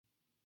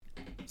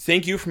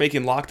Thank you for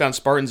making Locked On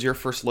Spartans your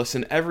first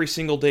listen every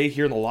single day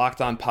here in the Locked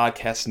On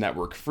Podcast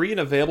Network, free and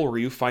available where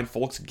you find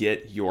folks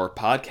get your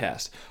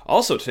podcast.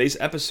 Also, today's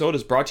episode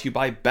is brought to you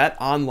by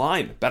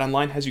BetOnline.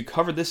 BetOnline has you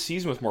covered this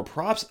season with more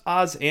props,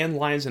 odds, and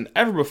lines than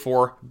ever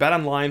before.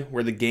 BetOnline,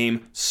 where the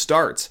game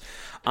starts.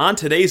 On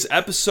today's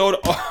episode,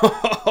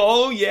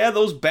 oh yeah,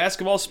 those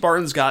basketball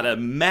Spartans got a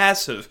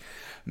massive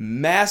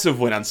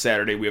win on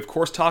Saturday. We, of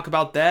course, talk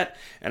about that,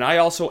 and I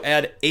also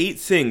add 8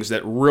 things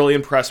that really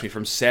impressed me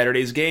from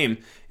Saturday's game,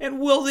 and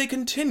will they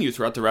continue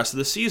throughout the rest of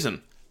the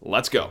season?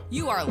 Let's go.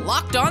 You are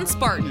Locked On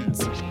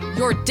Spartans,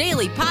 your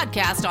daily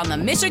podcast on the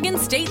Michigan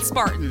State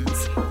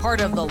Spartans,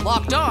 part of the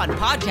Locked On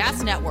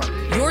Podcast Network,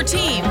 your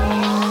team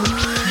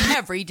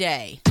every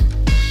day.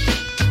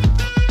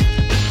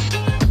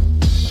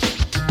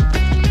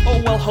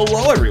 Oh, well,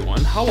 hello,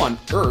 everyone. How on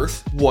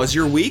earth was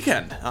your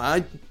weekend?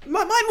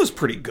 Mine was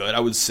pretty good,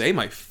 I would say.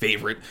 My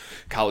favorite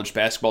college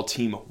basketball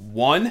team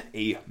won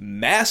a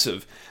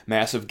massive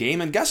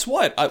game. And guess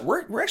what?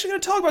 We're actually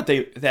going to talk about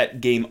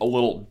that game a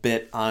little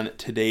bit on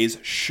today's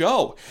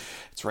show.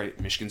 That's right,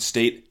 Michigan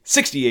State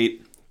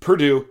 68,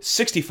 Purdue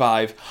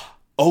 65.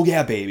 Oh,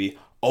 yeah, baby.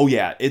 Oh,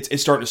 yeah,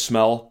 it's starting to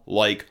smell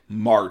like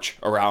March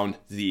around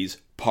these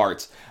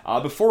parts.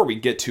 Before we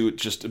get to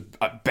just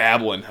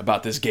babbling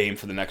about this game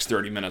for the next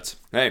 30 minutes,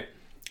 hey,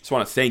 just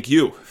want to thank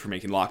you for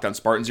making Locked On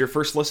Spartans your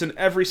first listen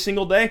every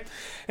single day.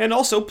 And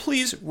also,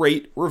 please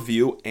rate,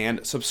 review,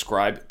 and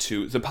subscribe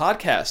to the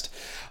podcast.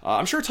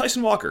 I'm sure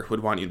Tyson Walker would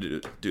want you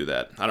to do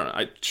that. I don't know.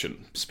 I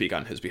shouldn't speak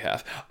on his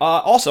behalf.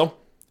 Also,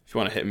 if you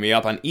want to hit me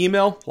up on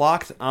email,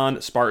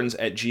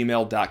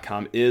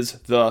 lockedonspartans@gmail.com is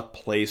the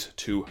place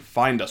to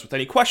find us. With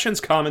any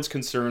questions, comments,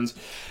 concerns,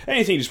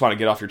 anything you just want to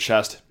get off your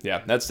chest,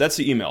 yeah, that's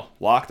the email,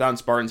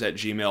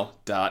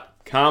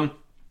 lockedonspartans@gmail.com.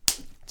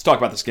 Let's talk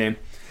about this game.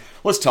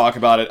 Let's talk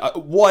about it.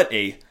 What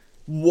a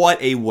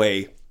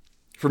way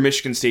for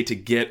Michigan State to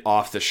get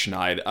off the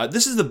schneid.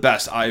 This is the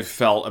best I've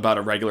felt about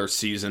a regular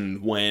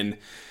season when,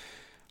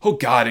 I was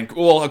going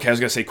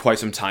to say quite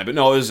some time, but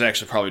no, it was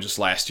actually probably just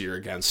last year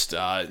against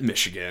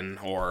Michigan,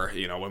 or,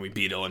 when we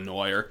beat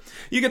Illinois, or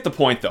you get the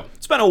point, though.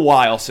 It's been a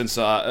while since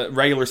a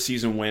regular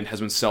season win has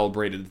been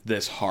celebrated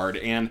this hard,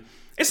 and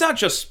it's not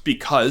just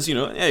because,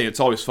 hey, it's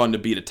always fun to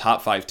beat a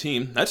top 5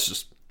 team. That's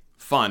just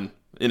fun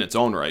in its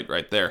own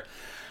right there.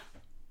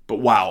 But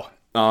wow,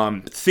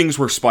 things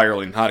were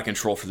spiraling out of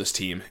control for this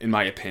team, in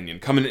my opinion.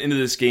 Coming into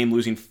this game,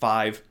 losing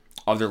 5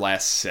 of their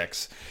last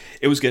 6.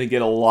 It was going to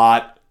get a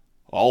lot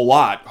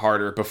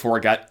harder before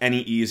it got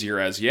any easier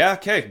as,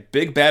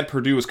 big bad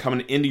Purdue is coming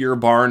into your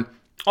barn.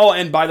 Oh,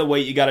 and by the way,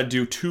 you got to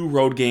do 2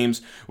 road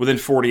games within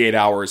 48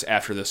 hours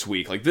after this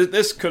week. Like,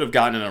 this could have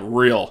gotten in a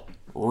real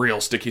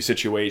sticky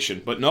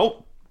situation. But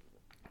nope,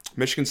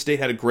 Michigan State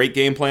had a great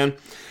game plan.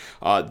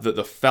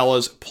 The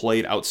fellas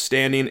played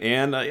outstanding,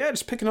 and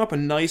just picking up a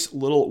nice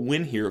little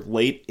win here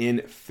late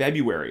in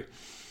February.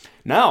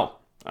 Now,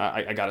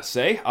 I gotta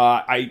say,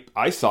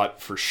 I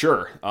thought for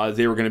sure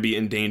they were going to be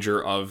in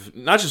danger of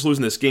not just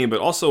losing this game,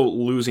 but also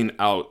losing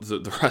out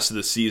the rest of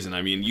the season.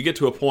 I mean, you get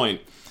to a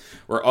point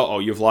where,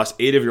 you've lost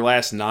 8 of your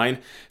last 9.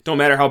 Don't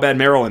matter how bad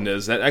Maryland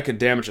is, that could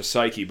damage a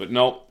psyche. But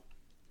no,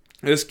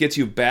 this gets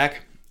you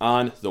back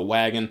on the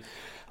wagon.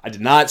 I did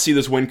not see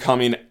this win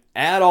coming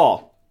at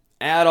all.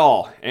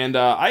 And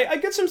I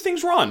get some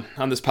things wrong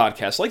on this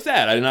podcast like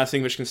that. I did not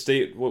think Michigan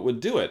State would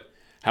do it.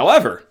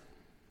 However, I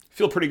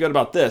feel pretty good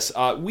about this.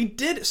 We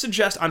did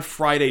suggest on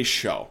Friday's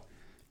show,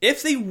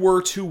 if they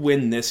were to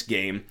win this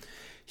game,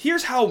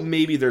 here's how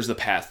maybe there's the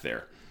path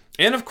there.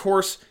 And of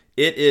course,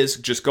 it is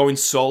just going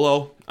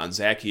solo on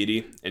Zach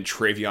Edey and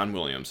Travion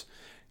Williams.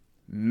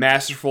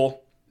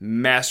 Masterful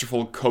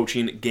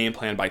coaching game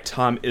plan by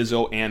Tom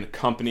Izzo and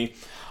company.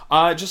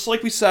 Just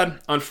like we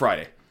said on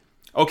Friday.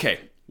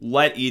 Okay,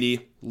 let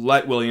Edey,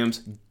 let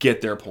Williams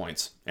get their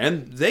points.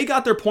 And they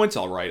got their points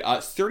all right.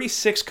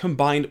 36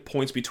 combined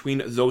points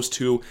between those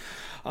two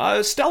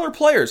stellar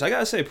players. I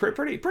gotta say,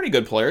 pretty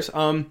good players.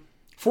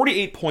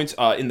 48 points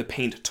in the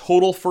paint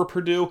total for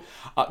Purdue.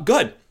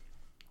 Good.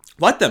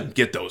 Let them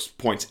get those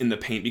points in the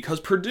paint, because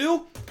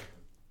Purdue,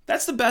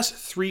 that's the best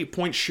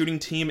 3-point shooting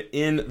team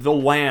in the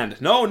land.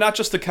 No, not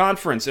just the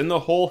conference, in the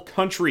whole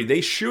country.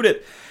 They shoot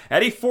it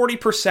at a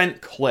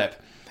 40%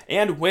 clip.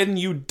 And when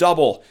you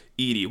double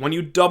Edey, when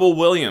you double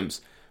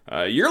Williams,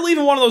 you're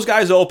leaving one of those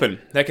guys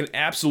open that can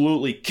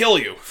absolutely kill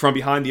you from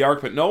behind the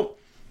arc. But nope,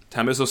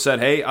 Tom Izzo said,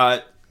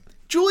 hey,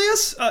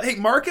 Julius, hey,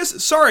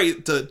 Marcus, sorry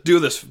to do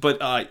this, but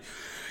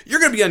you're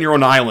going to be on your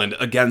own island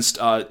against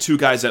 2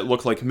 guys that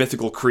look like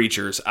mythical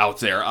creatures out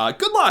there.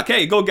 Good luck.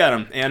 Hey, go get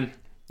them. And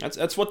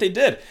that's what they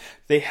did.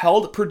 They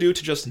held Purdue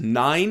to just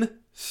 9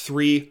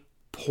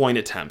 3-point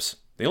attempts.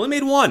 They only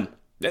made 1.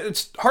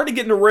 It's hard to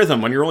get in a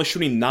rhythm when you're only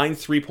shooting 9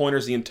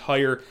 3-pointers the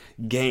entire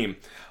game.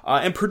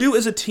 And Purdue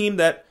is a team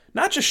that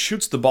not just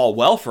shoots the ball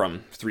well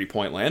from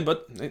 3-point land,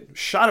 but they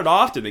shot it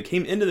often. They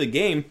came into the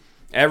game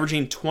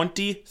averaging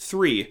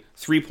 23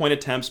 3-point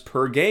attempts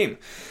per game.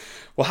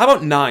 Well, how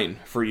about 9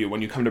 for you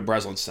when you come to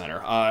Breslin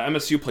Center?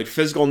 MSU played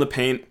physical in the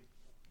paint.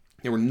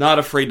 They were not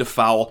afraid to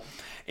foul.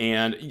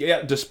 And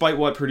yeah, despite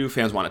what Purdue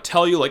fans want to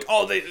tell you, like,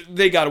 oh,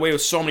 they got away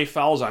with so many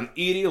fouls on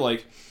Edey,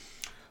 like,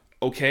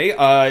 okay,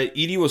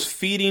 Edey was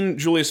feeding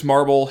Julius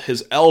Marble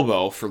his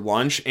elbow for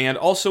lunch, and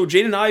also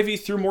Jaden Ivey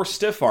threw more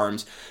stiff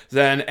arms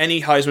than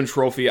any Heisman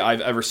Trophy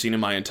I've ever seen in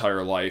my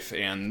entire life,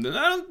 and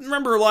I don't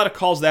remember a lot of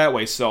calls that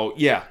way, so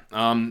yeah,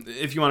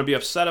 if you want to be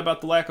upset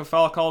about the lack of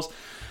foul calls,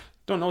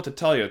 don't know what to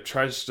tell you.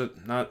 Try to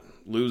not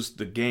lose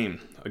the game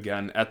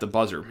again at the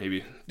buzzer.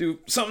 Maybe do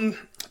something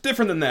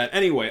different than that.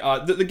 Anyway,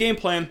 the game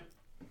plan,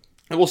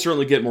 and we'll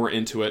certainly get more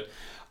into it.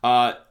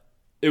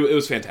 It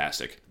was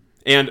fantastic.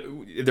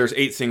 And there's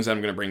 8 things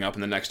I'm going to bring up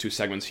in the next 2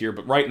 segments here.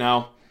 But right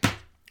now,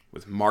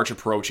 with March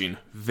approaching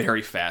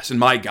very fast, and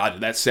my God,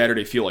 did that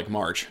Saturday feel like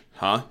March,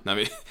 huh? I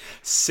mean,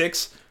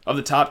 6 of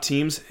the top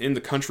teams in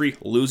the country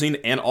losing,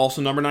 and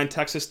also number 9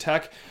 Texas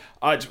Tech.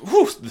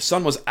 The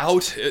sun was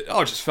out. It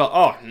just felt,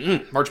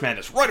 March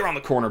Madness right around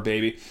the corner,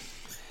 baby.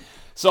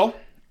 So,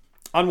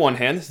 on one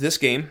hand, this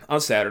game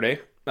on Saturday,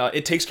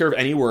 it takes care of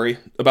any worry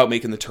about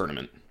making the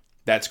tournament.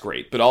 That's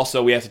great. But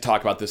also, we have to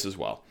talk about this as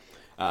well.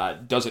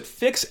 Does it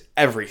fix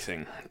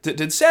everything?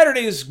 Did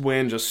Saturday's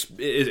win just...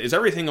 Is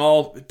everything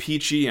all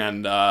peachy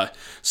and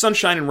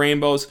sunshine and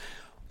rainbows?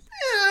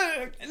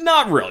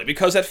 Not really,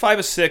 because that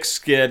 5-6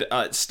 skid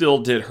still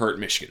did hurt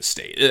Michigan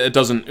State. It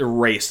doesn't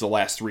erase the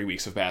last 3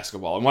 weeks of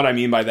basketball. And what I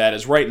mean by that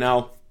is right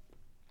now,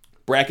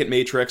 Bracket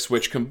Matrix,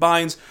 which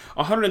combines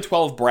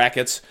 112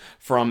 brackets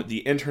from the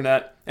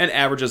internet and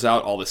averages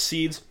out all the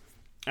seeds,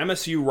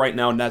 MSU right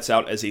now nets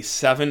out as a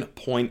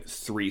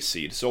 7.3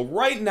 seed. So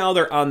right now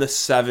they're on the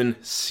 7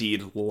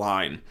 seed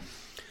line.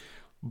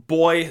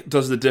 Boy,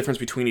 does the difference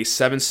between a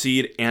 7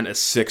 seed and a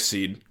 6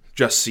 seed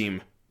just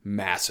seem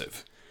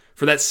massive.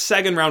 For that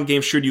second round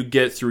game, should you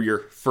get through your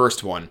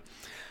first one,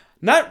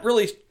 not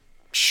really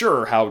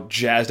sure how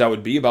jazzed I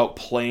would be about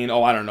playing, a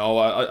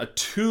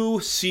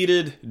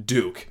 2-seeded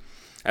Duke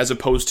as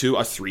opposed to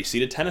a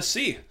 3-seeded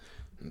Tennessee.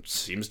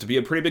 Seems to be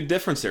a pretty big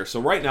difference there. So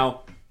right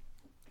now,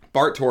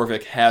 Bart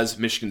Torvik has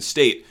Michigan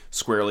State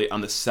squarely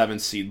on the 7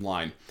 seed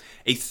line.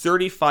 A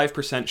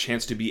 35%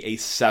 chance to be a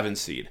 7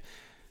 seed.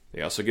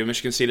 They also give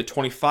Michigan State a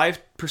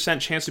 25%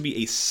 chance to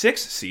be a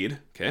 6 seed.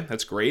 Okay,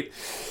 that's great.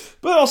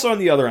 But also on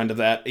the other end of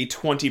that, a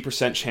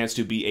 20% chance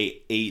to be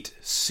a 8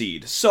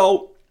 seed.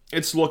 So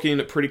it's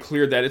looking pretty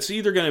clear that it's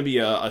either going to be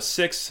a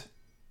 6,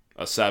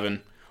 a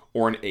 7,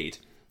 or an 8.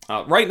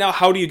 Right now,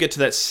 how do you get to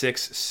that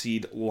 6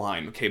 seed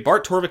line? Okay,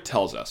 Bart Torvik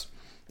tells us,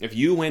 if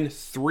you win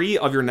 3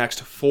 of your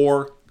next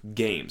 4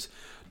 games.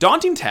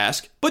 Daunting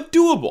task, but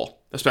doable,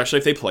 especially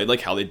if they played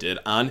like how they did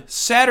on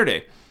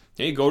Saturday.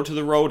 Okay, you go to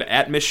the road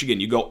at Michigan,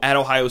 you go at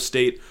Ohio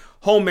State,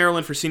 home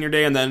Maryland for Senior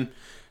Day, and then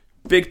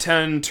Big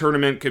Ten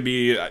tournament could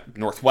be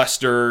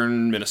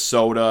Northwestern,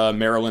 Minnesota,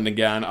 Maryland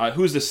again.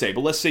 Who's to say?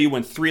 But let's say you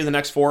win 3 of the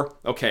next 4.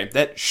 Okay,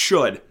 that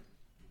should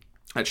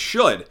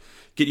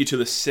get you to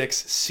the 6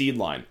 seed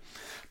line.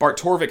 Bart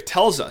Torvik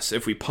tells us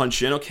if we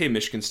punch in, okay,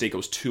 Michigan State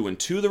goes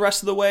 2-2 the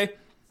rest of the way,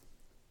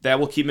 that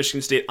will keep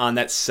Michigan State on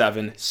that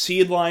 7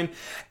 seed line.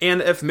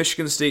 And if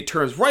Michigan State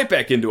turns right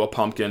back into a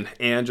pumpkin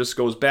and just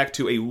goes back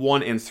to a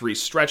 1-3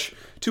 stretch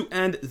to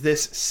end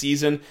this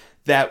season,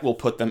 that will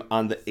put them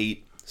on the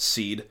 8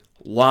 seed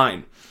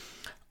line.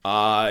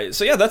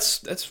 So yeah,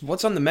 that's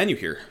what's on the menu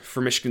here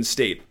for Michigan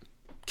State.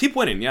 Keep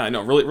winning. Yeah, I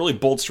know. Really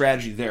bold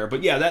strategy there.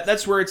 But yeah,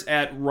 that's where it's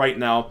at right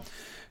now.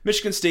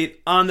 Michigan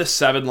State on the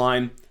 7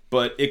 line.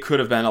 But it could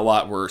have been a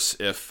lot worse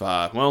if,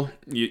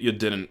 you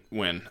didn't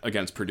win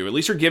against Purdue. At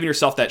least you're giving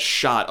yourself that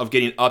shot of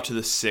getting up to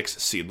the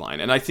 6 seed line.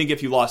 And I think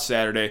if you lost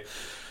Saturday,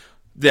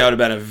 that would have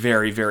been a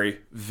very, very,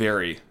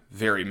 very,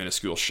 very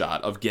minuscule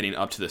shot of getting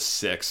up to the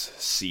 6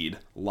 seed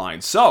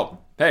line. So,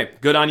 hey,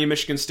 good on you,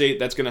 Michigan State.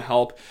 That's going to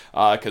help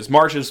because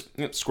March is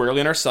squarely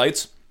in our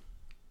sights.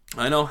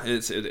 I know,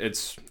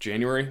 it's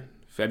January,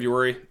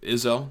 February,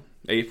 Izzo,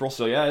 April.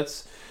 So, yeah,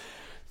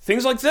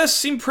 things like this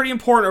seem pretty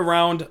important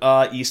around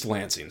East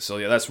Lansing. So,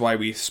 yeah, that's why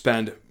we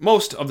spend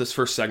most of this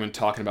first segment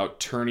talking about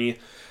tourney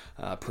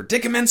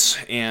predicaments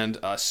and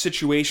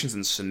situations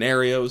and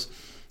scenarios.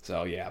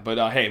 So, yeah,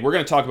 but hey, we're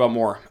going to talk about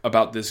more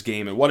about this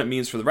game and what it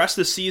means for the rest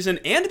of the season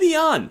and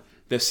beyond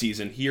this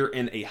season here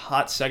in a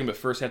hot segment. But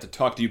first, I have to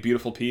talk to you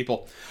beautiful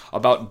people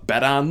about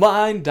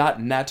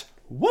betonline.net.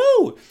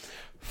 Woo!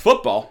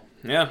 Football.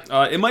 Yeah,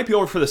 it might be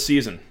over for the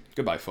season.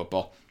 Goodbye,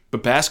 football.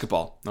 But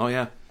basketball. Oh,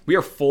 yeah. We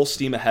are full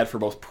steam ahead for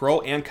both pro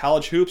and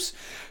college hoops.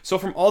 So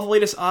from all the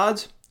latest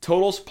odds,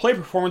 totals, play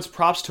performance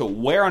props to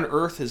where on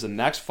earth is the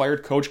next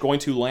fired coach going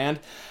to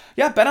land,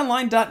 yeah,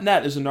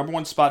 betonline.net is the number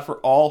one spot for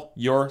all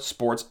your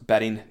sports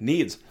betting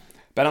needs.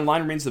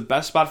 BetOnline remains the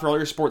best spot for all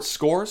your sports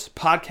scores,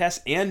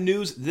 podcasts, and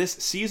news this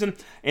season,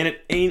 and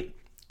it ain't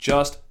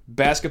just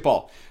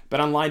basketball.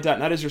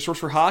 BetOnline.net is your source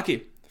for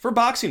hockey, for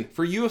boxing,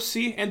 for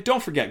UFC, and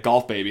don't forget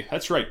golf, baby.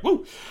 That's right.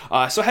 Woo!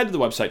 So head to the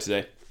website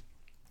today.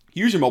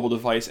 Use your mobile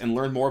device and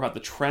learn more about the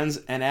trends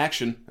and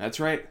action. That's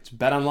right, it's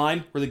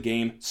BetOnline where the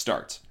game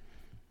starts.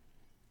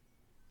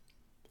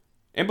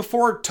 And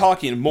before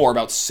talking more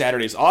about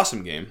Saturday's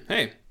awesome game,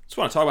 hey, Just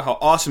want to talk about how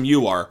awesome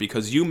you are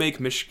because you make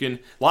Michigan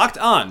Locked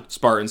On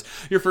Spartans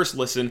your first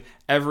listen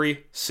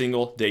every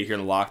single day here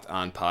in the Locked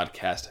On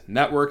Podcast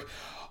Network.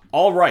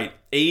 All right,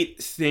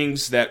 8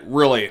 things that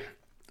really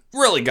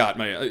got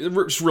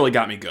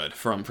me good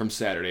from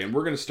Saturday, and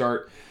we're going to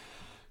start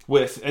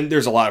with, and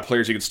there's a lot of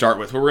players you could start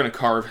with, but we're going to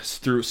carve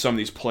through some of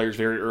these players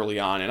very early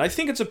on, and I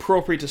think it's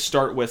appropriate to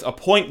start with a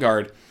point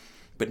guard,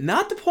 but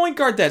not the point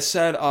guard that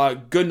said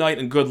good night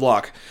and good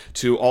luck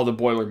to all the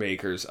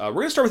Boilermakers. We're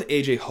going to start with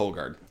A.J.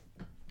 Hoggard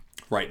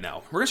right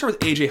now. We're going to start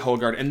with A.J.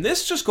 Hoggard, and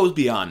this just goes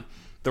beyond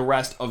the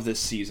rest of this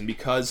season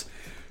because,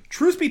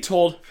 truth be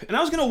told, and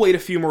I was going to wait a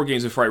few more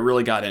games before I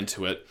really got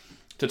into it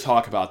to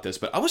talk about this,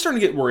 but I was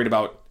starting to get worried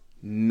about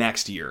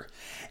next year.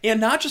 And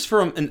not just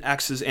from an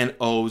X's and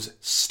O's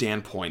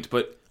standpoint,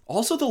 but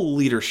also the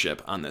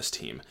leadership on this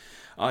team.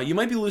 You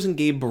might be losing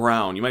Gabe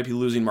Brown. You might be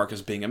losing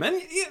Marcus Bingham. And,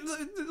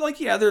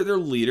 they're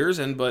leaders,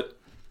 but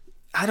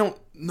I don't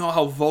know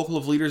how vocal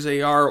of leaders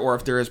they are or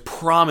if they're as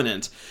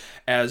prominent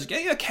as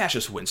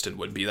Cassius Winston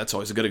would be. That's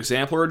always a good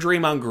example. Or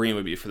Draymond Green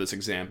would be for this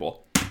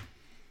example.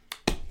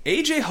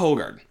 A.J.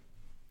 Hoggard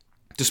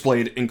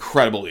displayed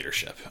incredible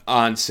leadership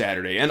on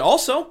Saturday, and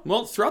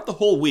also, throughout the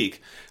whole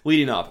week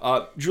leading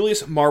up.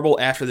 Julius Marble,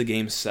 after the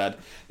game, said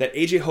that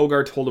A.J.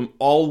 Hoggard told him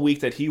all week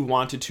that he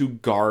wanted to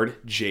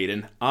guard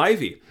Jaden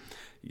Ivey.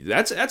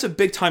 That's a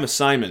big-time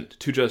assignment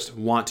to just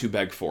want to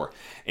beg for.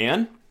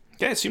 And,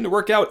 it seemed to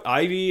work out.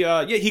 Ivey,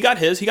 he got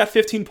his. He got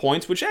 15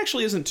 points, which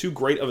actually isn't too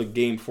great of a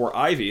game for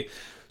Ivey,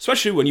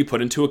 especially when you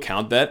put into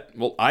account that,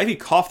 Ivey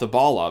coughed the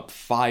ball up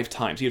 5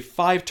 times. He had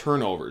 5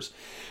 turnovers.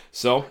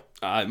 So,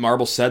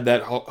 Marble said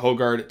that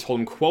Hoggard told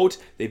him, quote,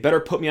 "They better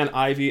put me on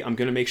Ivey. I'm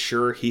going to make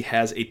sure he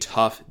has a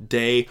tough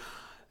day."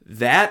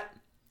 That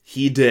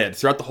he did.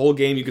 Throughout the whole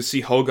game, you could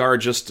see Hoggard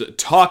just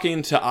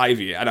talking to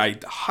Ivey. And I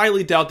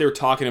highly doubt they were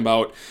talking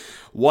about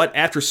what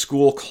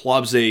after-school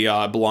clubs they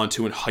belong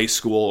to in high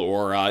school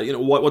or,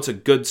 what's a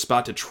good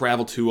spot to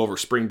travel to over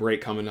spring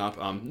break coming up.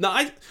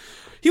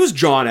 He was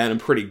jawing at him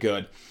pretty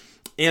good.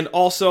 And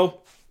also,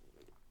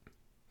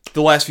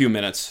 the last few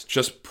minutes,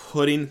 just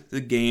putting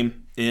the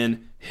game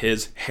in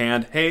his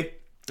hand. Hey,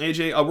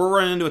 AJ, we're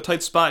running into a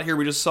tight spot here.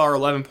 We just saw our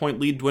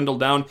 11-point lead dwindle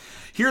down.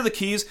 Here are the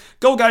keys.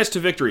 Go, guys, to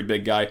victory,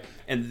 big guy.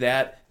 And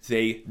that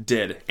they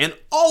did. And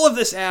all of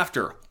this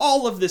after.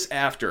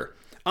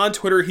 On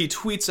Twitter, he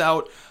tweets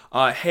out,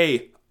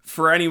 hey,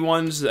 for any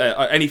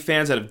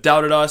fans that have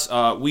doubted us,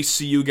 we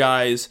see you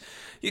guys.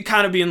 You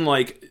kind of being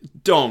like,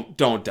 don't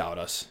doubt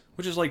us.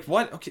 Which is like,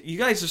 what? Okay, you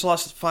guys just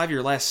lost 5 of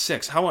your last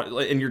 6.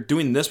 And you're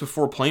doing this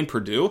before playing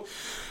Purdue?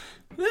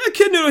 That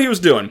kid knew what he was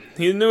doing.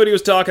 He knew what he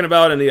was talking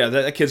about, and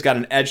that kid's got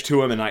an edge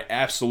to him, and I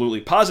absolutely,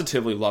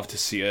 positively love to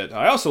see it.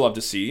 I also love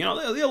to see,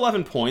 the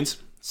 11 points,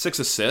 6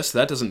 assists.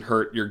 That doesn't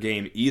hurt your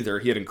game either.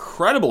 He had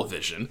incredible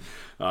vision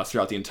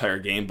throughout the entire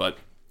game, but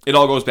it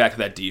all goes back to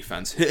that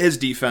defense. His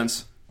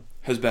defense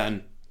has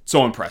been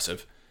so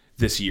impressive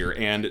this year,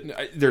 and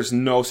there's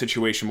no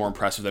situation more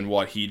impressive than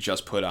what he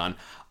just put on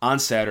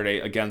Saturday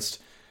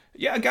against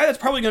a guy that's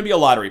probably going to be a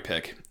lottery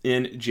pick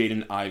in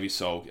Jaden Ivey.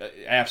 So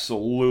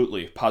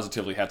absolutely,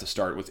 positively have to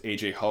start with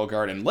A.J.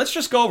 Hoggard. And let's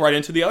just go right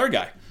into the other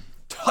guy.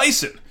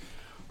 Tyson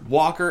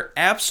Walker,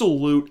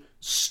 absolute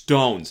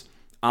stones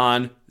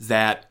on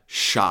that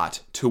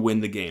shot to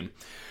win the game.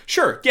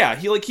 Sure, yeah,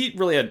 he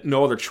really had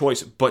no other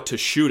choice but to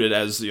shoot it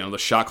as, the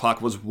shot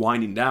clock was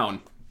winding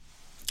down.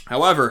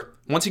 However,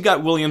 once he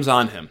got Williams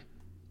on him,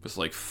 it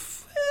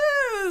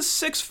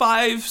was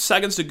 5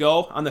 seconds to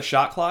go on the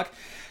shot clock.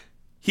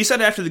 He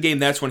said after the game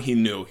that's when he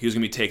knew he was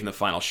going to be taking the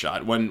final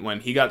shot. When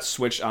he got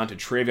switched onto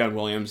Travion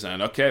Williams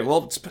and, okay,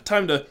 well, it's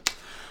time to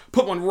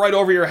put one right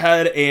over your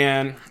head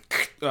and,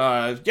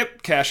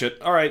 cash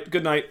it. All right,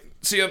 good night.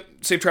 See ya.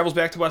 Safe travels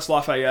back to West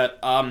Lafayette.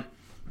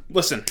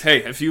 Listen,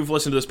 hey, if you've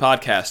listened to this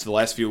podcast the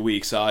last few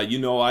weeks,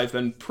 I've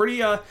been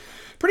pretty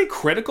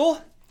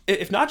critical,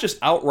 if not just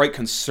outright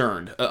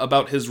concerned,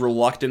 about his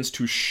reluctance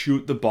to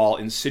shoot the ball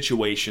in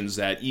situations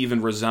that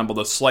even resemble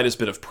the slightest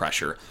bit of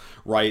pressure,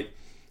 right?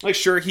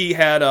 Sure, he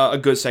had a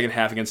good second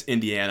half against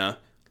Indiana.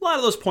 A lot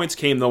of those points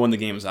came, though, when the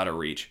game was out of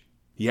reach.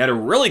 He had a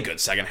really good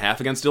second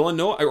half against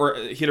Illinois,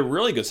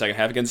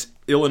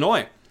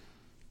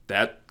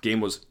 That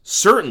game was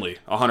certainly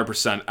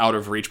 100% out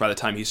of reach by the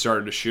time he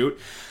started to shoot.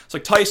 It's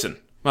like, Tyson,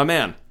 my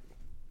man,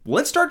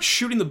 let's start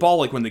shooting the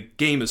ball when the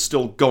game is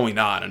still going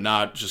on and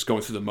not just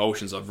going through the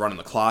motions of running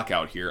the clock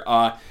out here.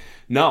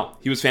 No,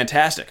 he was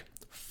fantastic.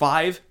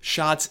 5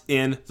 shots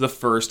in the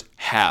first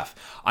half.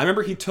 I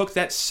remember he took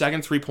that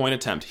second 3-point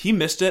attempt. He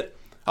missed it.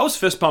 I was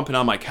fist pumping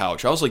on my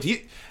couch. I was like,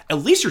 at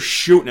least you're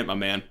shooting it, my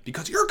man,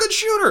 because you're a good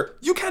shooter.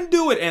 You can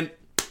do it. And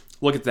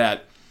look at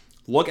that.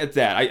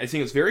 I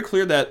think it's very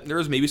clear that there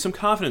was maybe some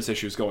confidence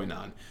issues going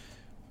on.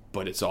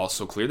 But it's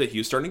also clear that he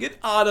was starting to get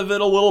out of it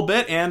a little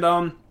bit. And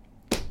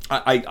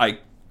I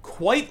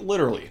quite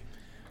literally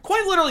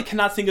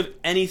cannot think of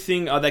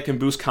anything that can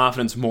boost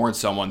confidence more in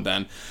someone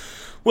than,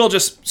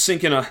 just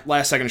sink in a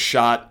last-second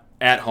shot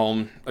at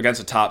home against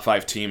a top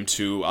 5 team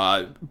to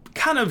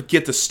kind of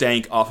get the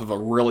stank off of a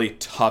really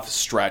tough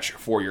stretch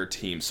for your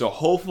team. So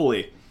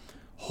hopefully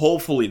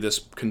Hopefully this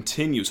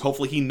continues.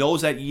 Hopefully he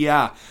knows that,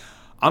 yeah,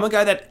 I'm a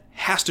guy that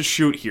has to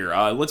shoot here.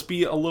 Let's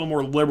be a little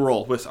more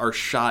liberal with our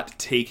shot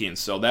taking.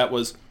 So that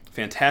was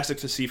fantastic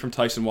to see from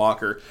Tyson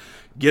Walker.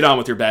 Get on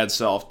with your bad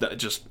self.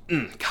 Just,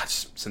 God,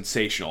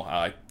 sensational.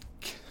 I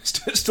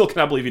still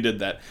cannot believe he did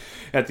that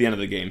at the end of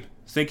the game.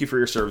 Thank you for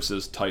your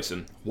services,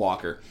 Tyson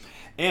Walker.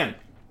 And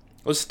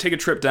let's take a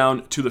trip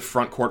down to the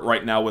front court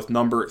right now with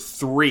number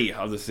 3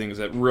 of the things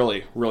that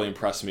really, really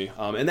impressed me.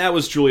 And that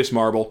was Julius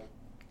Marble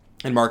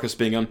and Marcus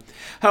Bingham.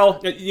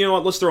 Hell, you know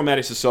what? Let's throw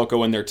Matty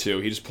Sissoko in there too.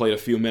 He just played a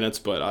few minutes,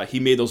 but he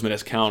made those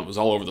minutes count. Was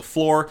all over the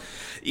floor.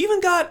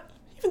 Even got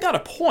a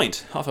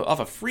point off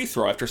a free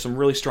throw after some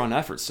really strong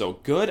efforts. So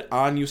good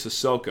on you,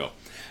 Sissoko.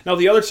 Now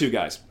the other 2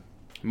 guys,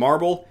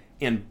 Marble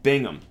and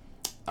Bingham.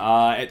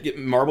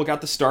 Marble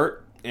got the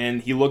start,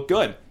 and he looked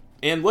good.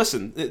 And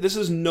listen, this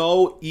is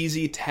no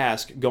easy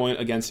task going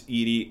against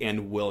Edey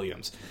and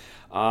Williams.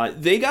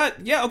 They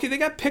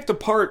got picked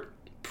apart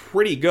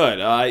pretty good.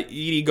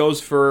 Edey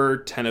goes for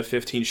 10 of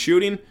 15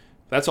 shooting.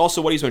 That's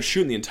also what he's been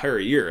shooting the entire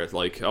year, at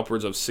like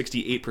upwards of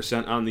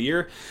 68% on the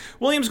year.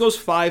 Williams goes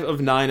 5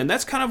 of 9, and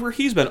that's kind of where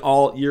he's been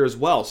all year as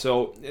well.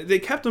 So they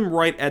kept him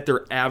right at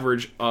their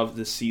average of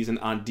the season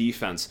on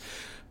defense.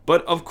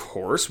 But of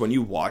course, when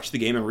you watch the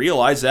game and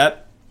realize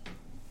that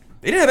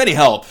they didn't have any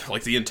help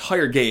like the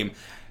entire game,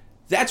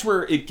 that's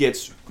where it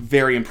gets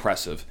very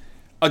impressive.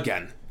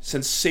 Again,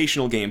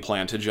 sensational game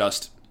plan to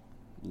just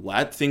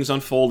let things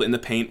unfold in the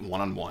paint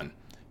one-on-one.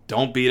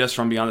 Don't beat us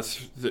from beyond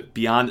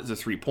the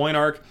three-point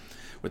arc.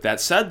 With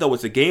that said, though,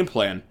 with the game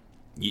plan,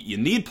 you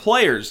need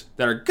players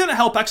that are going to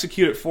help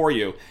execute it for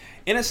you.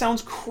 And it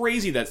sounds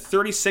crazy that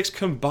 36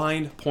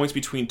 combined points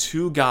between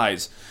 2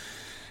 guys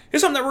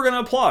is something that we're going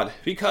to applaud,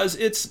 because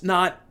it's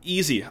not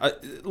easy.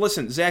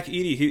 Listen, Zach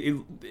Edey, he's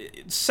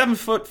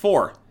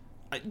 7'4".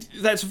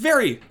 That's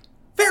very,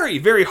 very,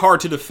 very hard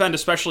to defend,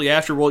 especially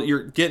after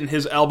you're getting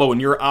his elbow in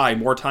your eye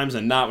more times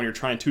than not when you're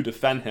trying to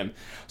defend him.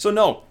 So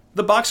no,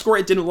 the box score,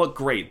 it didn't look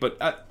great,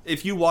 but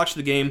if you watch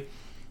the game,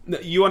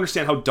 you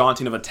understand how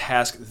daunting of a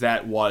task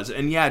that was.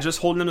 And yeah, just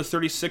holding them to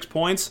 36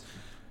 points,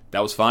 that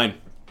was fine.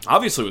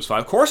 Obviously it was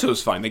fine. Of course it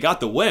was fine. They got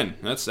the win.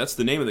 That's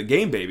the name of the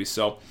game, baby.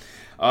 So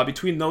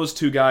between those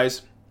 2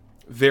 guys,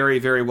 very,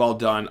 very well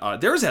done.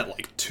 There was that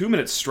like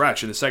 2-minute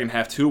stretch in the second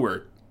half too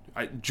where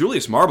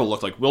Julius Marble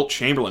looked like Wilt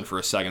Chamberlain for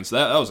a second, so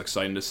that was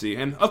exciting to see.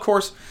 And of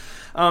course,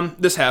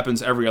 this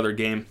happens every other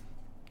game.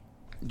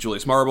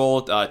 Julius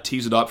Marble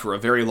tees it up for a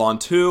very long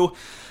 2.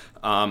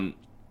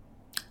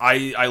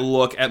 I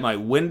look at my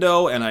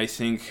window and I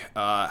think,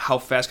 how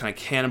fast can I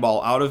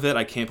cannonball out of it?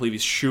 I can't believe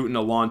he's shooting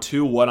a long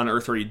 2. What on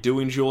earth are you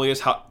doing,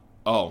 Julius?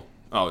 Oh,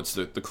 it's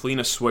the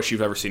cleanest swish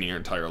you've ever seen in your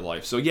entire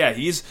life. So yeah,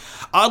 he's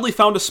oddly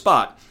found a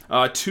spot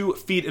 2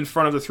 feet in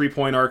front of the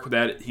three-point arc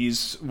that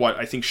he's,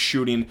 I think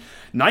shooting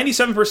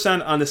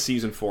 97% on the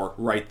season for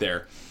right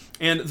there.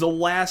 And the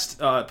last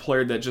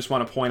player that I just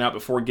want to point out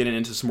before getting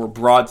into some more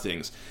broad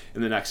things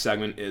in the next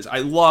segment is I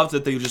love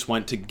that they just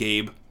went to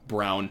Gabe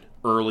Brown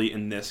early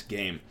in this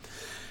game.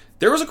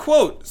 There was a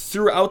quote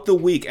throughout the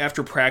week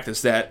after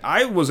practice that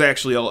I was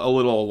actually a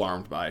little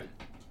alarmed by.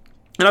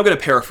 And I'm going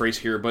to paraphrase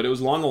here, but it was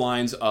along the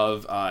lines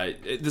of,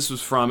 this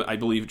was from, I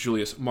believe,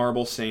 Julius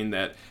Marble, saying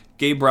that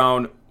Gabe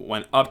Brown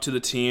went up to the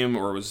team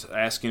or was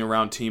asking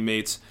around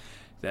teammates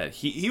that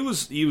he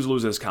was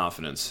losing his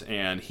confidence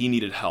and he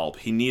needed help.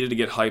 He needed to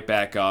get hyped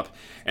back up.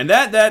 And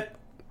that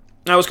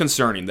was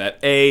concerning. That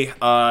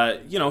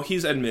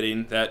he's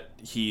admitting that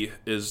he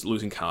is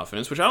losing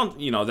confidence, which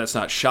that's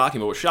not shocking.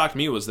 But what shocked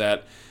me was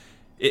that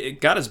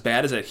it got as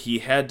bad as that he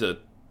had to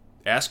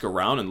ask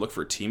around and look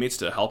for teammates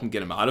to help him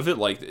get him out of it.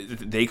 Like,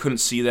 they couldn't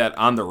see that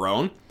on their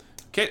own.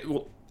 Okay,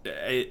 well,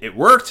 it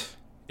worked.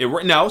 It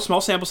worked. Now,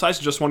 small sample size,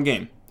 just 1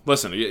 game.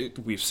 Listen,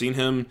 we've seen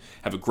him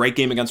have a great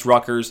game against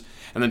Rutgers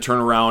and then turn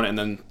around and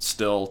then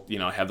still,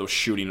 have those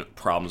shooting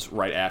problems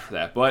right after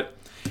that. But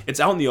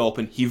it's out in the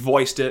open. He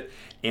voiced it,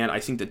 and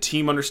I think the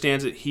team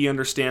understands it. He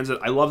understands it.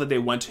 I love that they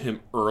went to him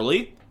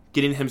early,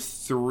 getting him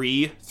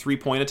 3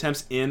 3-point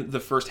attempts in the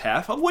first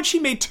half, of which he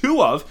made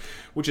 2 of,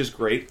 which is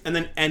great, and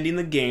then ending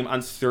the game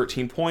on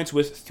 13 points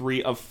with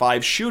 3 of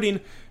 5 shooting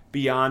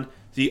beyond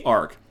the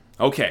arc.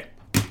 Okay,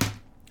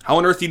 how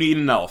on earth do you eat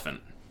an elephant?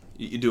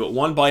 You do it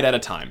 1 bite at a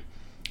time.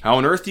 How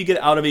on earth do you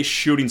get out of a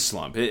shooting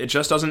slump? It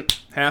just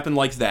doesn't happen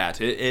like that.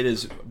 It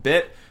is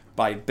bit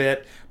by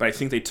bit, but I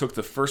think they took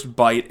the first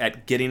bite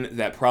at getting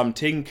that problem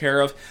taken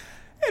care of.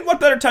 And what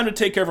better time to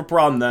take care of a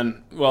problem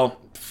than,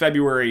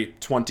 February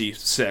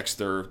 26th,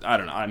 or I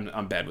don't know,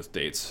 I'm bad with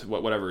dates,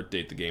 whatever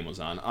date the game was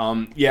on.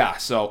 I'm not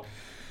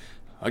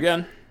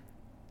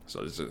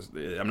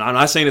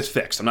saying it's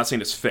fixed.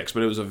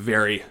 But it was a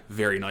very,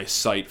 very nice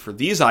sight for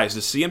these eyes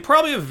to see, and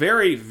probably a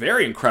very,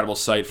 very incredible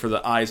sight for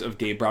the eyes of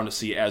Gabe Brown to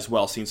see as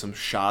well, seeing some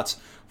shots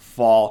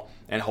fall,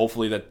 and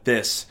hopefully that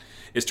this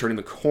is turning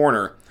the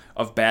corner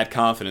of bad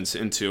confidence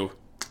into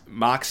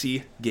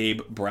Moxie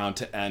Gabe Brown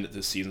to end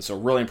the season. So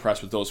really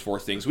impressed with those 4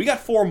 things. We got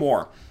 4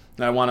 more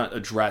that I want to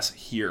address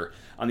here.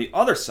 On the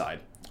other side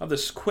of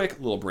this quick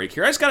little break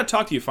here, I just got to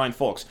talk to you fine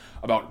folks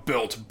about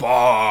Built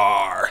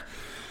Bar.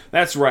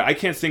 That's right. I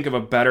can't think of a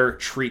better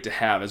treat to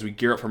have as we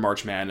gear up for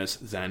March Madness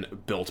than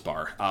Built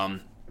Bar.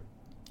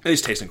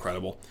 These taste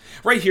incredible.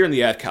 Right here in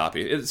the ad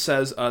copy, it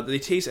says they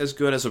taste as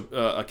good as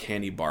a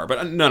candy bar.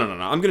 But no.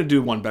 I'm going to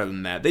do one better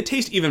than that. They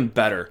taste even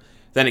better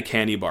than a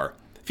candy bar.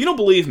 If you don't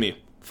believe me,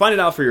 find it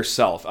out for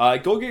yourself.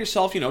 Go get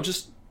yourself,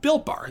 just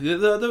Built Bar.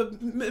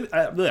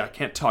 I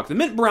can't talk. The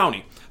mint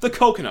brownie, the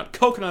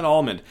coconut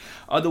almond,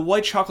 the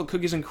white chocolate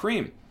cookies and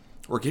cream.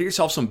 Or get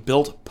yourself some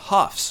Built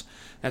Puffs.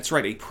 That's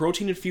right, a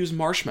protein-infused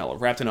marshmallow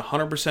wrapped in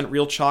 100%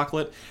 real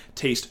chocolate.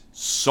 Tastes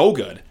so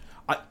good.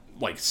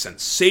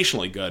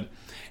 Sensationally good.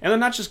 And they're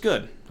not just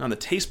good on the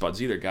taste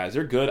buds either, guys.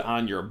 They're good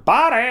on your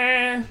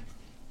body.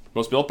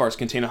 Most Built Bars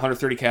contain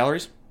 130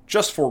 calories,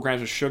 just 4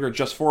 grams of sugar,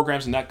 just 4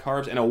 grams of net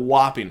carbs, and a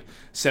whopping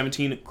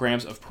 17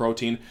 grams of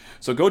protein.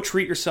 So go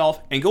treat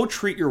yourself and go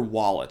treat your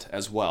wallet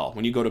as well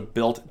when you go to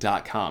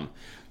Built.com.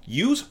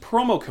 Use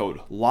promo code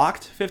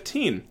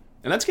LOCKED15,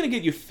 and that's going to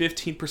get you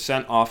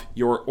 15% off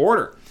your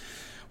order.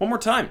 One more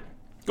time,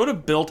 go to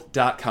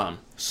Built.com,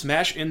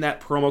 smash in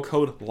that promo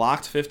code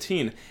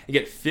LOCKED15, and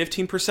get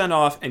 15%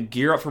 off and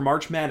gear up for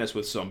March Madness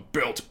with some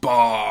Built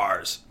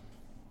Bars.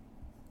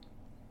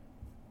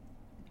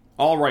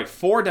 All right,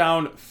 4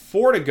 down,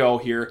 4 to go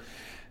here.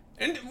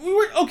 And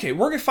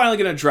we're finally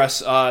going to address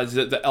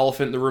the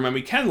elephant in the room, and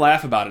we can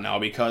laugh about it now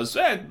because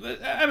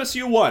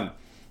MSU won.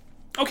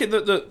 Okay,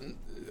 the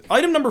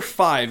item number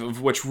 5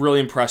 of which really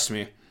impressed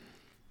me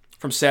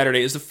from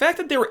Saturday is the fact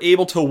that they were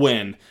able to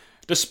win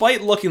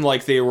despite looking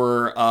like they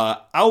were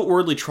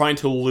outwardly trying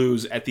to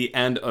lose at the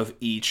end of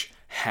each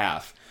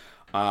half.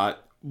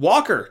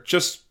 Walker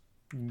just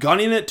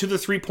gunning it to the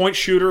three-point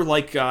shooter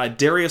like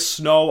Darius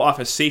Snow off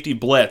a safety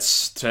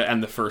blitz to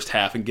end the first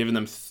half and giving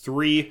them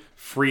 3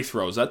 free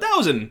throws. That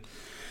was an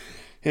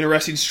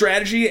interesting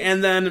strategy.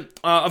 And then,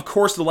 of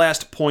course, the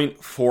last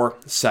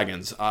 0.4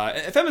 seconds.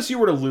 If MSU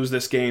were to lose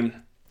this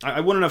game, I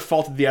wouldn't have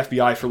faulted the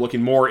FBI for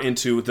looking more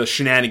into the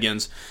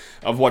shenanigans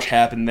of what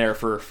happened there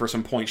for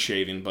some point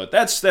shaving, but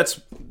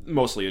that's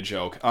mostly a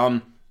joke.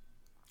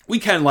 We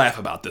can laugh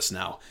about this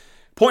now.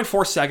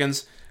 0.4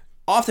 seconds.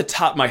 Off the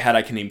top of my head,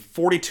 I can name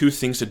 42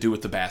 things to do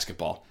with the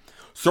basketball.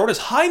 Throw it as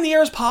high in the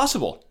air as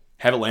possible.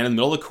 Have it land in the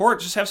middle of the court.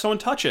 Just have someone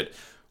touch it.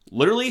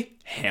 Literally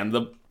hand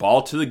the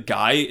ball to the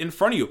guy in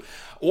front of you.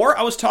 Or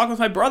I was talking with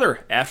my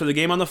brother after the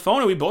game on the phone,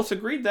 and we both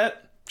agreed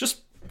that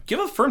just give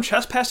a firm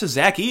chest pass to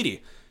Zach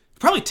Edey.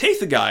 Probably take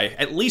the guy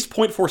at least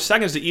 0.4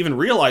 seconds to even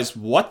realize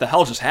what the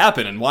hell just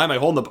happened and why am I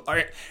holding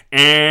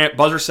the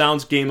buzzer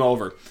sounds, game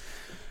over.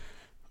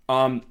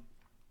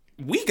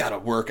 We got to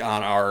work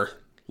on our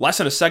less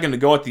than a second to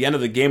go at the end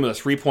of the game with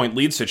a 3-point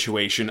lead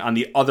situation on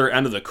the other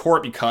end of the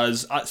court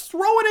because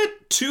throwing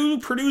it to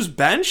Purdue's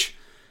bench,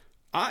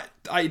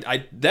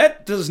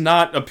 that does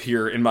not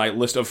appear in my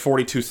list of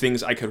 42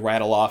 things I could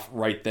rattle off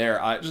right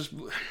there.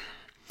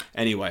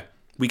 Anyway.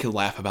 We could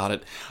laugh about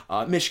it.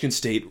 Michigan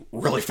State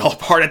really fell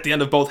apart at the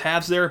end of both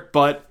halves there,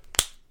 but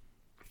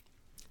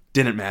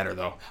didn't matter,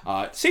 though.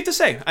 Safe to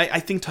say,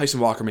 I think Tyson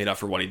Walker made up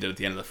for what he did at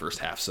the end of the first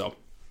half. So,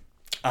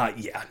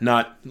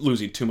 not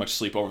losing too much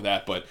sleep over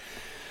that, but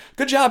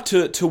good job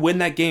to win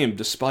that game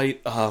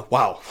despite,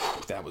 wow,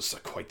 that was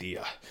quite the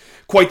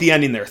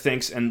ending there.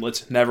 Thanks, and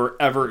let's never,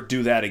 ever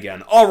do that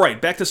again. All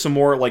right, back to some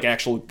more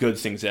actual good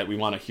things that we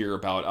want to hear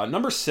about.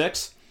 Number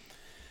 6.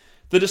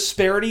 The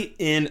disparity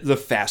in the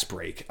fast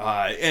break.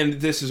 And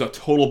this is a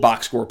total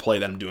box score play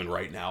that I'm doing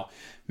right now.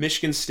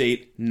 Michigan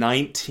State,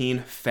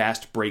 19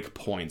 fast break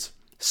points.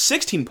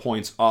 16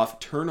 points off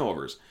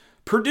turnovers.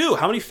 Purdue,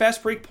 how many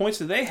fast break points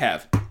did they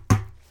have?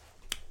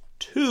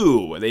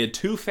 2. They had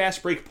 2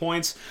 fast break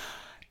points.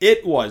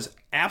 It was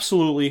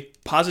absolutely,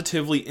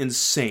 positively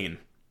insane,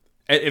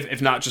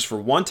 if not just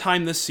for one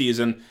time this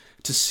season,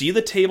 to see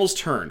the tables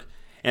turned.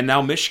 And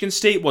now Michigan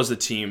State was the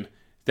team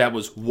that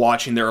was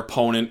watching their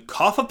opponent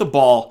cough up the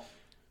ball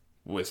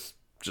with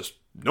just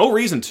no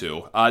reason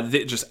to.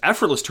 Just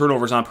effortless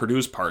turnovers on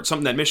Purdue's part,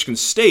 something that Michigan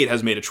State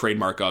has made a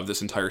trademark of this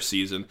entire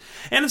season.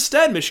 And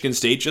instead, Michigan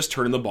State just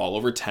turning the ball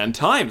over 10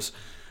 times.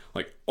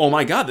 Oh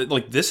my God,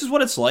 this is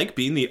what it's like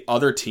being the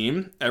other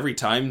team every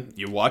time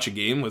you watch a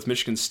game with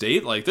Michigan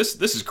State. This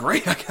is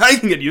great. I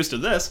can get used to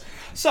this.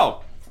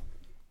 So,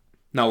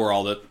 now were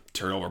all the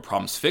turnover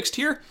problems fixed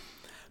here?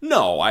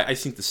 No, I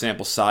think the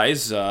sample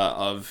size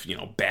of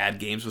bad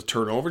games with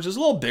turnovers is a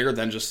little bigger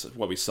than just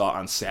what we saw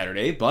on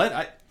Saturday.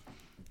 But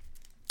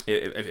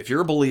if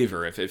you're a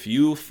believer, if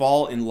you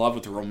fall in love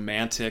with the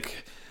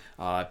romantic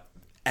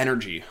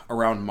energy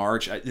around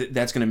March,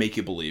 that's going to make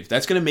you believe.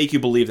 That's going to make you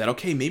believe that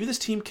okay, maybe this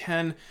team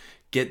can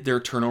get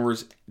their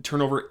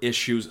turnover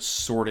issues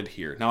sorted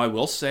here. Now, I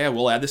will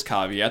add this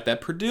caveat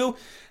that Purdue,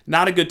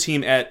 not a good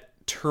team at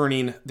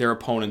turning their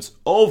opponents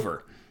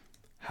over.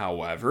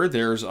 However,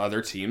 there's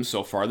other teams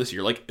so far this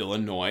year, like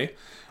Illinois,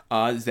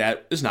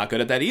 that is not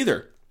good at that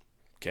either.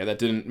 Okay, that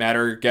didn't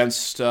matter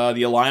against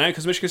the Illini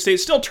because Michigan State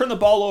still turned the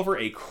ball over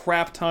a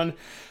crap ton.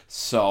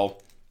 So,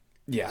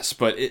 yes,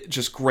 but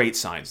just great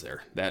signs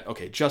there. That,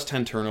 okay, just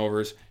 10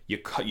 turnovers. You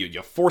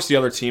force the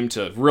other team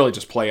to really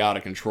just play out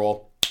of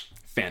control.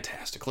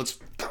 Fantastic. Let's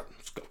go.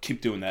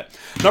 keep doing that.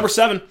 Number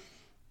 7.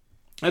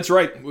 That's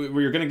right.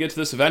 We're going to get to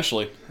this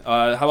eventually.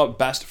 How about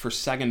best for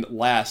second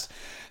last?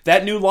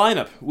 That new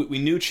lineup. We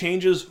knew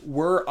changes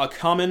were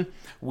a-coming.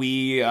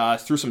 We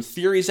threw some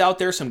theories out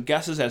there, some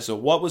guesses as to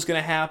what was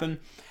going to happen.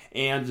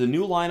 And the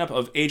new lineup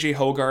of A.J.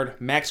 Hoggard,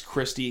 Max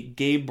Christie,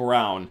 Gabe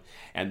Brown,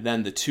 and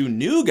then the 2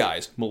 new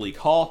guys, Malik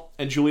Hall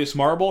and Julius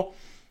Marble.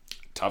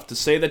 Tough to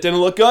say that didn't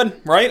look good,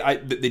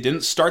 right? They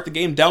didn't start the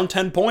game down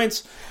 10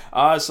 points.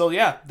 So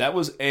yeah, that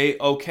was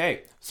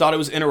A-okay. Thought it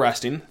was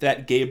interesting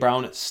that Gabe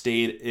Brown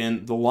stayed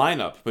in the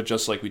lineup. But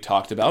just like we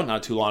talked about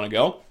not too long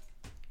ago,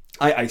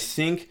 I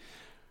think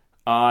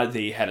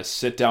they had a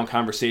sit-down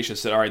conversation,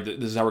 said, all right, this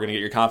is how we're going to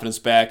get your confidence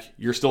back.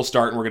 You're still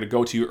starting. We're going to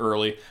go to you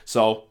early.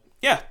 So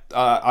yeah,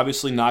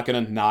 obviously not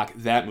going to knock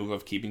that move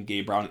of keeping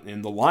Gabe Brown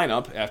in the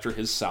lineup after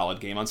his solid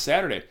game on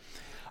Saturday.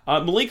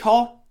 Malik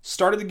Hall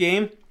started the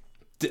game.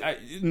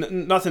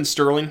 Nothing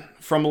sterling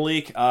from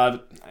Malik.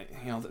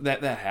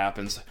 That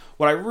happens.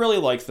 What I really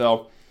like,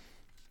 though,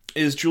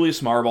 is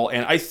Julius Marble,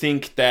 and I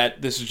think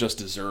that this is just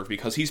deserved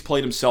because he's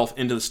played himself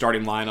into the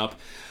starting lineup.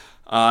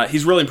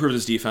 He's really improved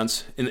his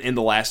defense in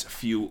the last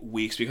few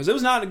weeks because it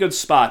was not in a good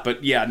spot,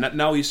 but yeah,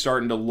 now he's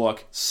starting to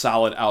look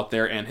solid out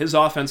there, and his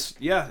offense,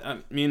 yeah, I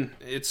mean,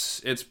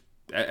 it's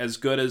as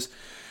good as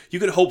you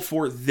could hope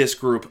for this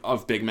group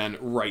of big men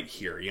right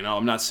here. You know,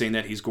 I'm not saying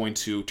that he's going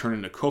to turn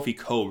into Kofi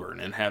Coburn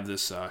and have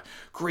this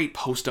great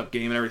post-up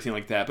game and everything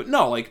like that, but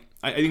no, like,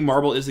 I think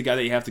Marble is the guy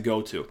that you have to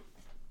go to.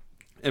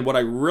 And what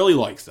I really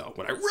like, though,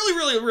 what I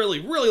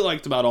really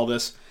liked about all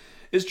this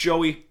is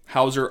Joey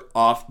Hauser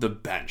off the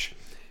bench.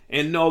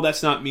 And no,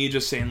 that's not me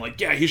just saying,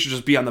 like, yeah, he should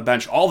just be on the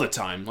bench all the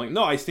time. Like,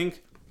 no, I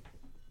think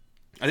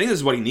this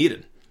is what he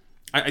needed.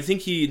 I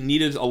think he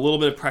needed a little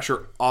bit of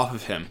pressure off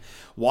of him.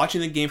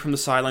 Watching the game from the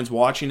sidelines,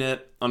 watching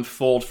it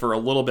unfold for a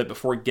little bit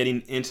before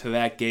getting into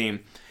that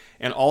game.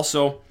 And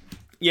also,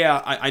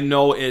 yeah, I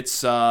know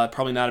it's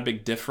probably not a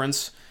big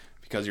difference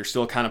because you're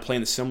still kind of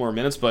playing the similar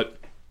minutes, but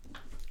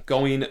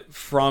going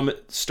from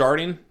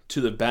starting to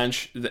the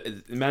bench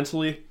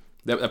mentally,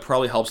 that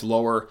probably helps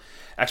lower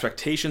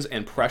expectations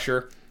and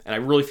pressure. And I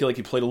really feel like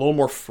he played a little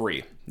more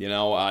free. You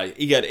know,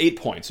 he had 8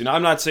 points. You know,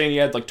 I'm not saying he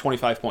had like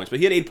 25 points, but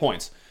he had 8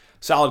 points.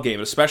 Solid game,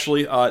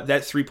 especially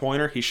that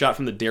three-pointer he shot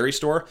from the dairy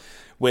store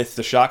with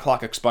the shot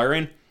clock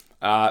expiring.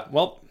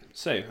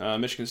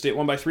 Michigan State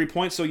won by 3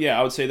 points. So, yeah,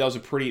 I would say that was a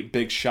pretty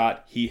big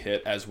shot he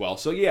hit as well.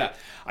 So, yeah,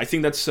 I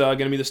think that's going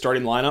to be the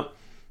starting lineup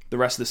the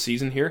rest of the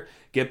season here.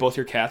 Get both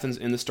your captains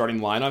in the starting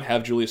lineup.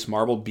 Have Julius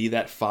Marble be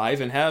that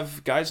 5. And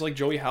have guys like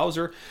Joey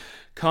Hauser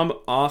come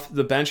off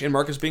the bench and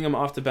Marcus Bingham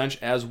off the bench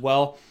as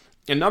well.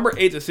 And number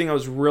 8, the thing I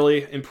was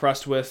really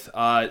impressed with,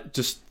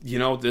 this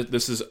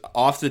is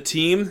off the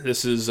team.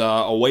 This is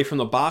away from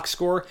the box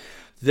score.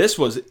 This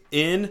was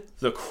in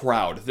the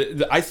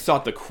crowd. I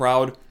thought the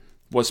crowd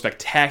was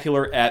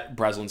spectacular at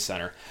Breslin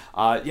Center.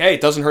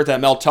 It doesn't hurt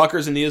that Mel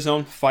Tucker's in the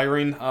Izzone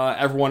firing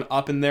everyone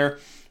up in there.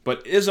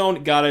 But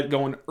Izzone got it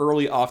going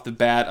early off the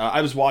bat.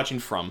 I was watching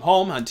from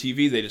home on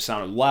TV. They just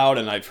sounded loud,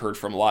 and I've heard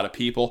from a lot of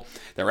people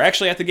that were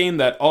actually at the game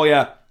that, oh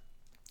yeah,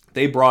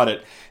 they brought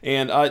it.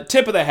 And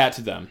tip of the hat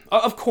to them.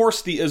 Of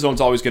course, the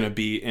Izzone's always going to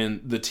be in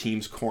the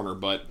team's corner,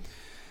 but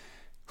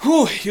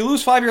you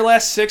lose 5 of your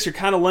last 6, you're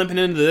kind of limping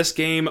into this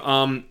game.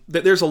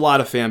 There's a lot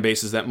of fan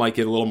bases that might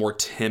get a little more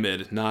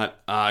timid, not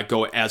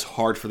go as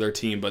hard for their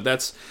team, but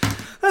that's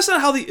not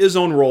how the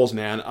Izzone rolls,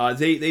 man.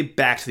 They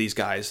backed these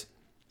guys.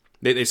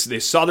 They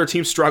saw their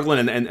team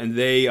struggling, and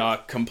they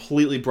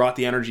completely brought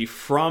the energy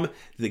from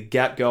the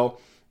get-go.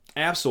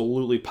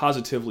 Absolutely,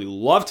 positively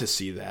love to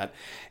see that.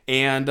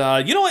 And,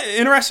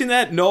 interesting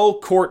that no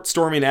court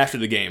storming after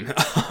the game.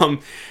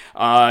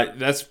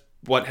 That's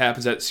what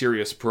happens at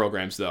serious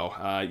programs, though.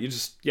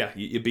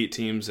 You beat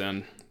teams,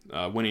 and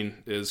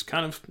winning is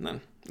kind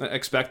of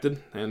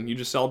expected, and you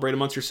just celebrate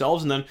amongst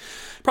yourselves, and then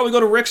probably go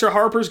to Rick's or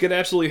Harper's, get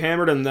absolutely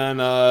hammered, and then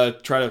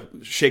try to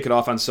shake it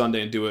off on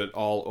Sunday and do it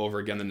all over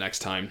again the next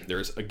time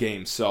there's a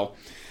game. So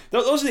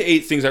those are the 8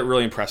 things that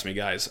really impressed me,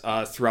 guys,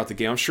 throughout the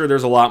game. I'm sure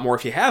there's a lot more.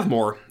 If you have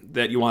more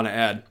that you want to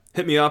add,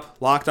 hit me up,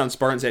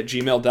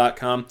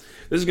 lockedonspartans@gmail.com.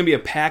 This is going to be a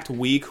packed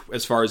week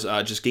as far as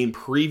just game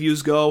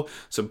previews go,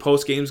 some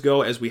post-games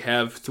go, as we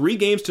have 3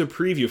 games to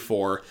preview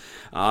for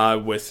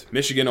with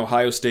Michigan,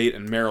 Ohio State,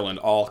 and Maryland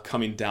all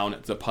coming down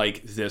the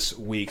pike this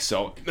week.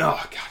 So,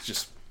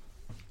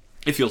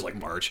 it feels like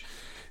March.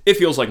 It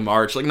feels like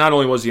March. Like, not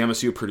only was the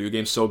MSU-Purdue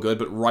game so good,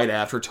 but right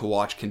after to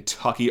watch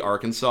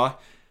Kentucky-Arkansas,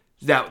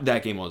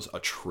 that game was a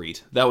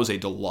treat. That was a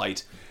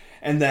delight.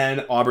 And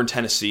then Auburn,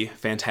 Tennessee,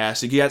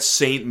 fantastic. You got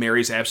St.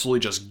 Mary's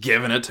absolutely just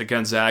giving it to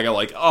Gonzaga.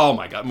 Like, oh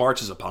my God,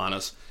 March is upon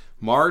us.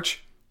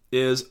 March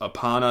is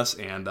upon us,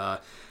 and I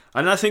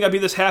did not think I'd be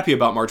this happy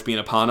about March being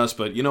upon us,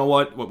 but you know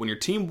what? When your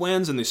team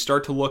wins and they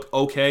start to look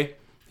okay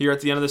here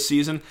at the end of the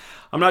season,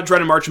 I'm not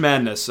dreading March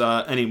Madness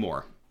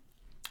anymore.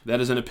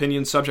 That is an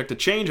opinion subject to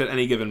change at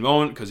any given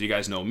moment, because you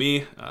guys know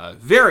me,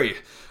 very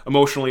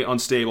emotionally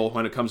unstable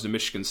when it comes to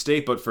Michigan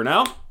State, but for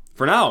now,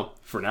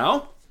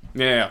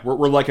 yeah,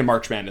 we're liking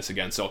March Madness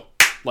again, so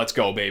Let's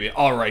go, baby.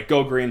 All right,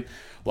 go green.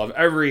 Love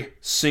every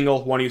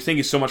single one of you. Thank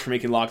you so much for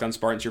making Locked On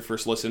Spartans your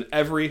first listen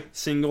every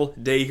single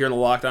day here on the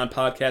Locked On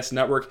Podcast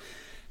Network.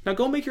 Now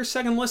go make your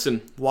second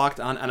listen Locked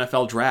On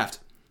NFL Draft.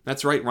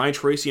 That's right, Ryan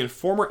Tracy and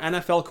former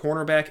NFL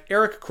cornerback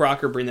Eric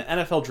Crocker bring the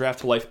NFL Draft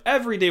to life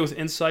every day with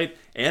insight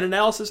and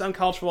analysis on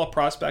college football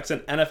prospects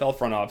and NFL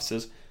front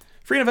offices.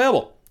 Free and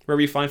available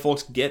wherever you find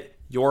folks get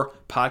your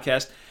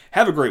podcast.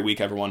 Have a great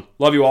week, everyone.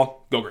 Love you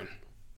all. Go green.